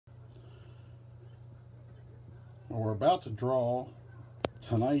We're about to draw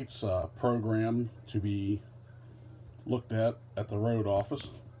tonight's program to be looked at the road office,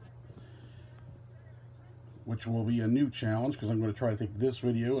 which will be a new challenge because I'm going to try to take this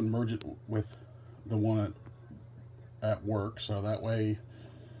video and merge it with the one at work, so that way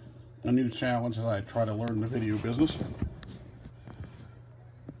a new challenge as I try to learn the video business.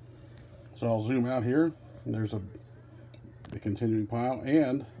 So I'll zoom out here, and there's the continuing pile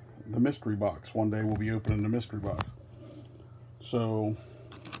and the mystery box. One day we'll be opening the mystery box. So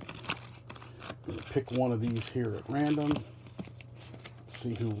pick one of these here at random,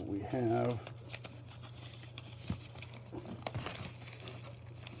 see who we have.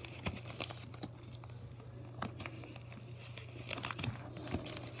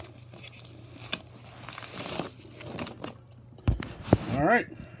 All right,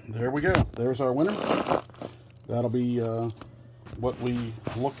 there we go. There's our winner. That'll be what we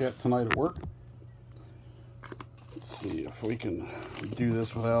look at tonight at work. Let's see if we can do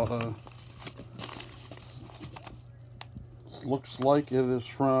this without looks like it is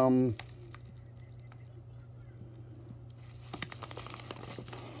from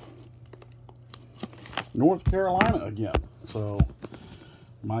North Carolina again. So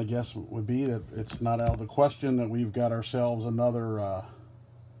my guess would be that it's not out of the question that we've got ourselves another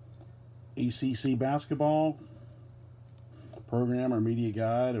ACC basketball program or media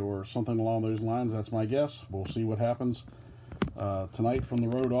guide or something along those lines. That's my guess. We'll see what happens tonight from the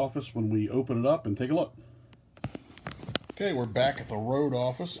road office when we open it up and take a look. Okay, we're back at the road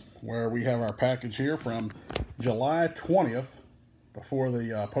office where we have our package here from July 20th, before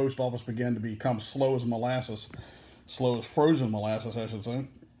the post office began to become slow as molasses, slow as frozen molasses, I should say.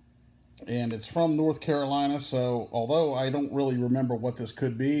 And it's from North Carolina, so although I don't really remember what this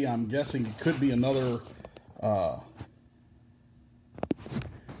could be, I'm guessing it could be another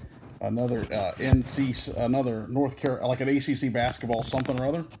North Carolina, like an ACC basketball something or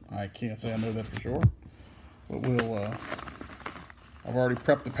other. I can't say I know that for sure, but we'll I've already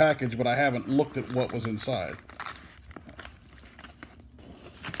prepped the package, but I haven't looked at what was inside.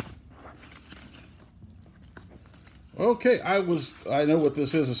 Okay, I know what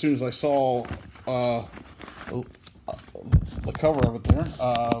this is as soon as I saw the cover of it there,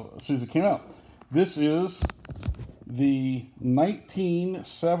 as soon as it came out. This is the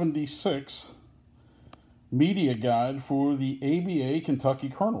 1976 media guide for the ABA Kentucky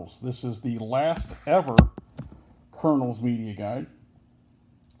Colonels. This is the last ever Colonels media guide.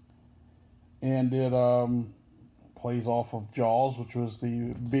 And it plays off of Jaws, which was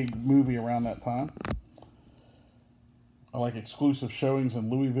the big movie around that time. I like exclusive showings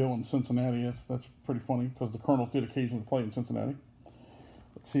in Louisville and Cincinnati. That's pretty funny because the Colonels did occasionally play in Cincinnati.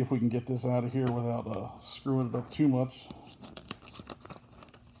 Let's see if we can get this out of here without screwing it up too much.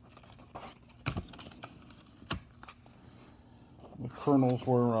 The Colonels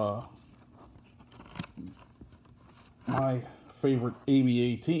were my favorite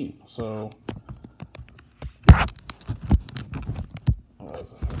ABA team, so I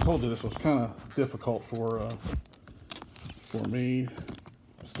told you this was kind of difficult for me.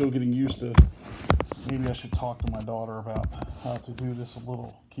 I'm still getting used to. Maybe I should talk to my daughter about how to do this a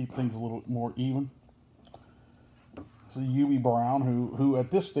little, keep things a little more even. So Hubie Brown, who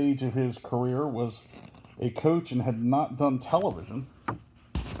at this stage of his career was a coach and had not done television.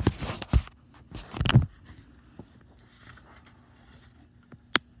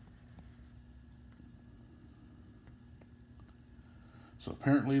 So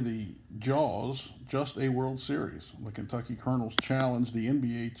apparently the Jaws, just a World Series. The Kentucky Colonels challenged the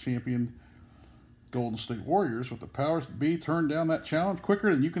NBA champion Golden State Warriors with the powers that be turned down that challenge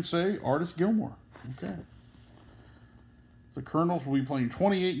quicker than you can say Artis Gilmore. Okay. The Colonels will be playing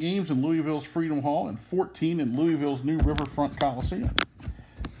 28 games in Louisville's Freedom Hall and 14 in Louisville's new Riverfront Coliseum.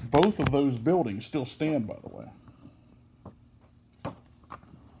 Both of those buildings still stand, by the way.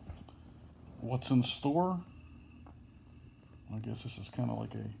 What's in store? I guess this is kind of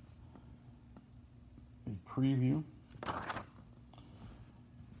like a preview.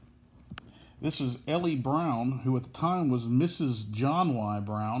 This is Ellie Brown, who at the time was Mrs. John Y.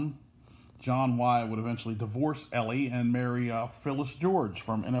 Brown. John Y. would eventually divorce Ellie and marry Phyllis George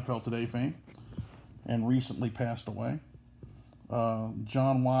from NFL Today fame, and recently passed away.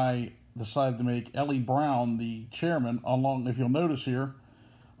 John Y. decided to make Ellie Brown the chairman, along, if you'll notice here,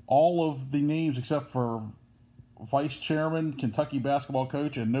 all of the names except for vice chairman, Kentucky basketball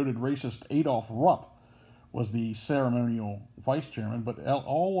coach, and noted racist Adolph Rupp was the ceremonial vice chairman, but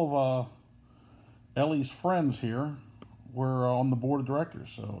all of Ellie's friends here were on the board of directors,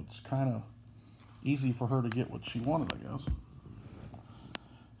 so it's kind of easy for her to get what she wanted, I guess.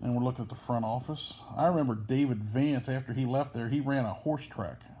 And we're looking at the front office. I remember David Vance, after he left there, he ran a horse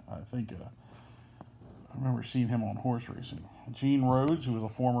track. I think I remember seeing him on horse racing. Gene Rhodes, who was a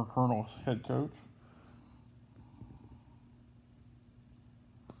former Colonel's head coach.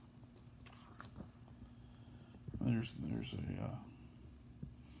 There's a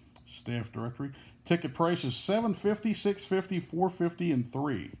staff directory. Ticket price is $7.50, $6.50, $4.50, and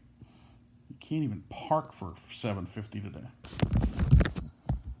 $3. You can't even park for $7.50 today.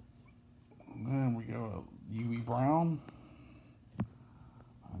 And then we go to U.E. Brown.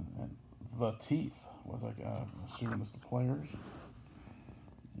 And the Teeth was like, I'm assuming it's the players.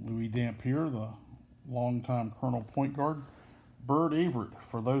 Louis Dampier, the longtime Colonel point guard. Bird Averett,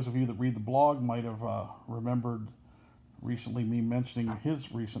 for those of you that read the blog, might have remembered recently me mentioning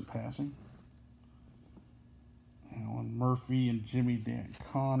his recent passing. Alan Murphy and Jimmy Dan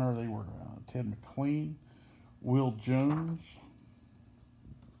Connor, they were Ted McLean. Will Jones.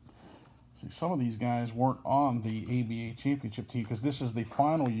 See, some of these guys weren't on the ABA championship team because this is the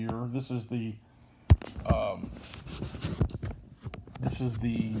final year. This is the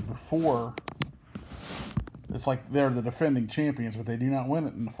before. It's like they're the defending champions, but they do not win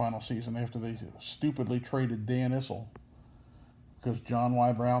it in the final season after they stupidly traded Dan Issel because John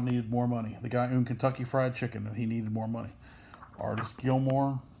Y. Brown needed more money. The guy owned Kentucky Fried Chicken, and he needed more money. Artis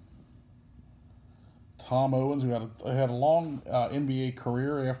Gilmore. Tom Owens, who had a long NBA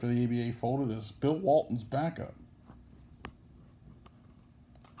career after the ABA folded, is Bill Walton's backup.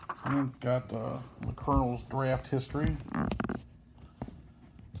 And we've got the Colonel's draft history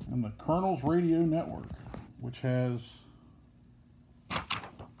and the Colonel's Radio Network, which has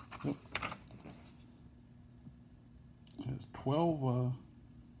 12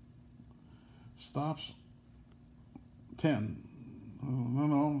 stops. 10.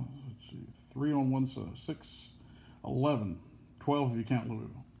 No. Let's see. 3 on one side. 6, 11. 12 if you count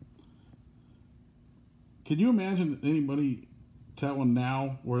Louisville. Can you imagine anybody telling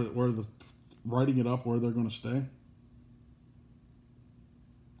now where the writing it up where they're going to stay?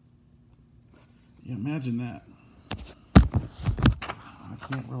 You imagine that. I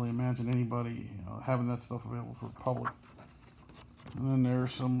can't really imagine anybody having that stuff available for the public. And then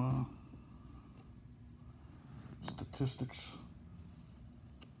there's some statistics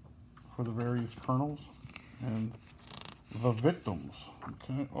for the various colonels and the victims.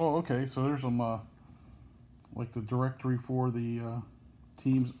 Okay. Oh, okay. So there's some like the directory for the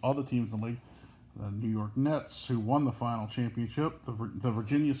teams, other teams in the league. The New York Nets, who won the final championship. The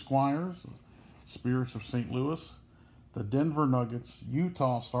Virginia Squires, Spirits of St. Louis, the Denver Nuggets,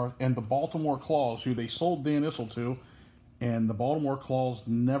 Utah Stars, and the Baltimore Claws, who they sold Dan Issel to, and the Baltimore Claws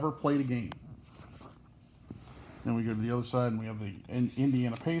never played a game. Then we go to the other side, and we have the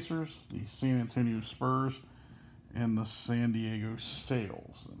Indiana Pacers, the San Antonio Spurs, and the San Diego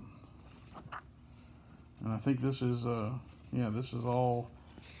Sails. And I think this is, this is all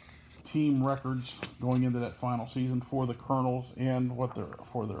team records going into that final season for the Colonels and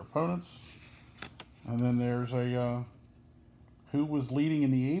for their opponents. And then there's who was leading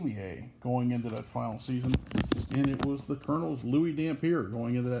in the ABA going into that final season, and it was the Colonel's Louis Dampier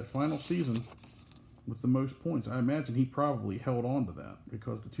going into that final season with the most points. I imagine he probably held on to that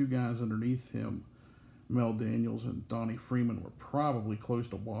because the two guys underneath him, Mel Daniels and Donnie Freeman, were probably close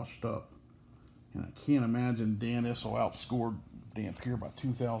to washed up. And I can't imagine Dan Issel outscored Dampier by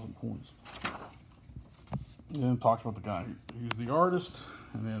 2,000 points. And then talks about the guy who's the artist,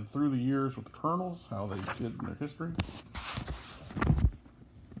 and then through the years with the Colonels, how they did in their history.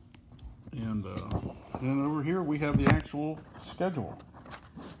 And then over here we have the actual schedule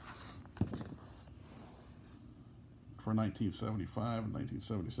for 1975 and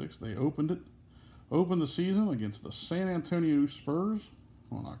 1976. They opened the season against the San Antonio Spurs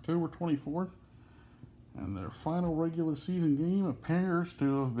on October 24th. And their final regular season game appears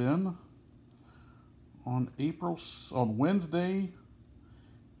to have been on Wednesday,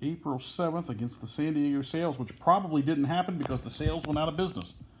 April 7th against the San Diego Sails, which probably didn't happen because the Sails went out of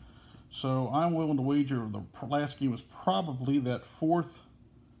business. So I'm willing to wager the last game was probably that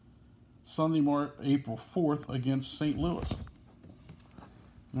Sunday, April 4th against St. Louis.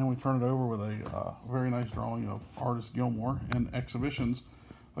 And then we turn it over with a very nice drawing of Artis Gilmore and exhibitions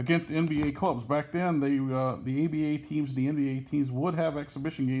against NBA clubs. Back then, the ABA teams and the NBA teams would have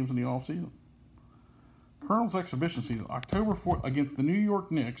exhibition games in the off-season. Colonel's exhibition season, October 4th against the New York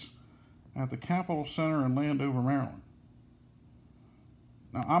Knicks at the Capitol Center in Landover, Maryland.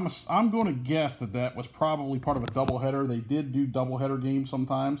 Now, I'm going to guess that was probably part of a doubleheader. They did do doubleheader games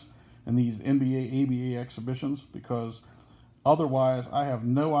sometimes in these NBA, ABA exhibitions because Otherwise, I have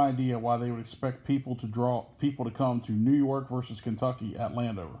no idea why they would expect people to come to New York versus Kentucky at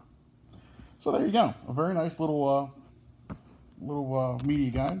Landover. So there you go, a very nice little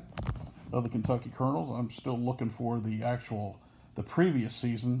media guide of the Kentucky Colonels. I'm still looking for the previous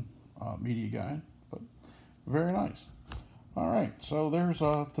season media guide, but very nice. All right, so there's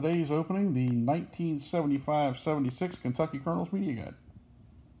today's opening, the 1975-76 Kentucky Colonels media guide.